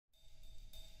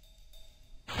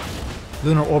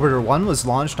Lunar Orbiter 1 was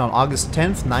launched on August 10,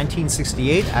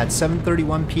 1968 at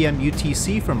 7:31 p.m.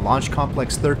 UTC from Launch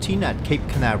Complex 13 at Cape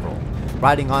Canaveral.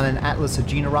 Riding on an Atlas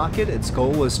Agena rocket, its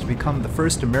goal was to become the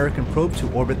first American probe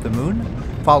to orbit the Moon,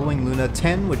 following Luna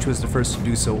 10, which was the first to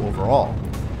do so overall.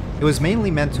 It was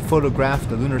mainly meant to photograph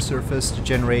the lunar surface to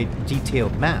generate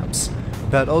detailed maps,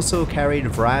 but also carried a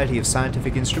variety of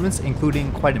scientific instruments,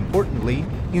 including, quite importantly,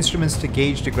 instruments to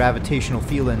gauge the gravitational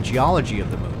field and geology of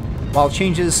the Moon. While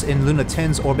changes in Luna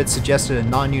 10's orbit suggested a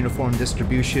non-uniform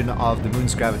distribution of the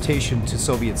Moon's gravitation to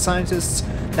Soviet scientists,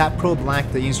 that probe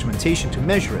lacked the instrumentation to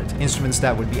measure it, instruments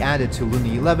that would be added to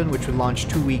Luna 11, which would launch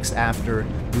 2 weeks after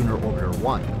Lunar Orbiter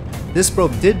 1. This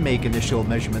probe did make initial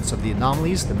measurements of the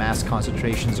anomalies, the mass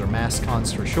concentrations or mass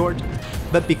cons for short,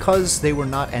 but because they were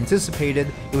not anticipated,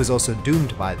 it was also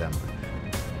doomed by them.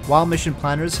 While mission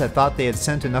planners had thought they had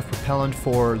sent enough propellant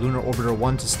for Lunar Orbiter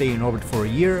 1 to stay in orbit for a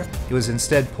year, it was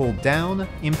instead pulled down,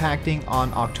 impacting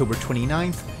on October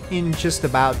 29th in just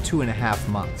about 2.5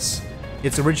 months.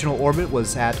 Its original orbit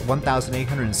was at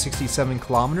 1,867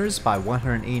 kilometers by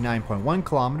 189.1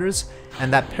 kilometers,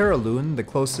 and that paraloon, the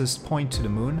closest point to the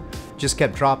Moon, just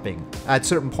kept dropping. At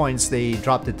certain points they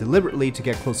dropped it deliberately to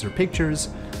get closer pictures,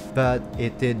 but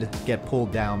it did get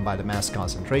pulled down by the mass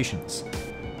concentrations.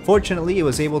 Fortunately, it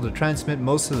was able to transmit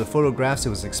most of the photographs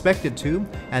it was expected to,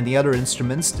 and the other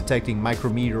instruments detecting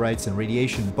micrometeorites and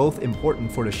radiation, both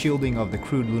important for the shielding of the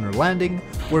crewed lunar landing,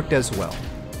 worked as well.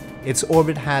 Its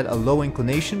orbit had a low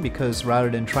inclination because rather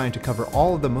than trying to cover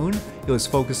all of the Moon, it was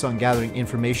focused on gathering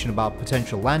information about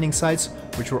potential landing sites,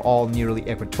 which were all nearly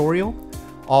equatorial.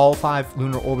 All 5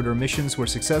 Lunar Orbiter missions were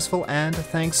successful, and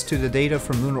thanks to the data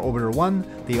from Lunar Orbiter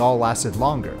 1, they all lasted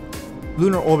longer.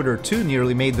 Lunar Orbiter 2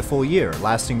 nearly made the full year,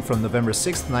 lasting from November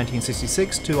 6,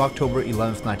 1966 to October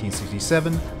 11,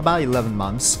 1967, about 11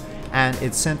 months, and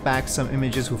it sent back some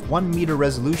images with 1-meter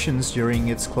resolutions during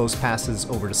its close passes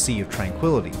over the Sea of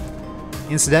Tranquility.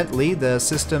 Incidentally, the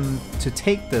system to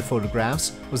take the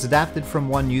photographs was adapted from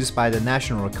one used by the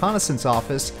National Reconnaissance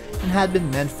Office and had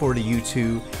been meant for the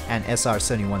U-2 and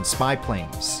SR-71 spy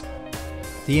planes.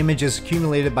 The images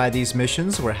accumulated by these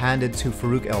missions were handed to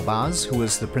Farouk Elbaz, who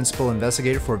was the principal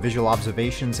investigator for visual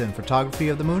observations and photography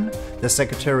of the Moon, the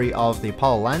secretary of the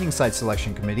Apollo Landing Site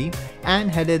Selection Committee, and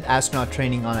headed astronaut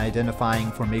training on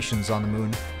identifying formations on the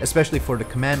Moon, especially for the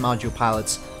command module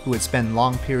pilots who would spend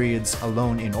long periods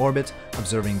alone in orbit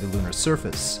observing the lunar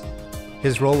surface.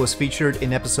 His role was featured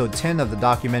in episode 10 of the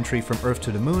documentary From Earth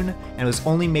to the Moon, and was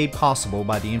only made possible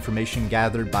by the information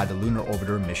gathered by the Lunar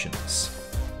Orbiter missions.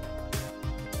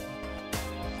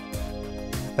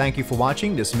 Thank you for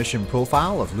watching this mission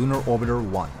profile of Lunar Orbiter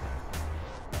 1.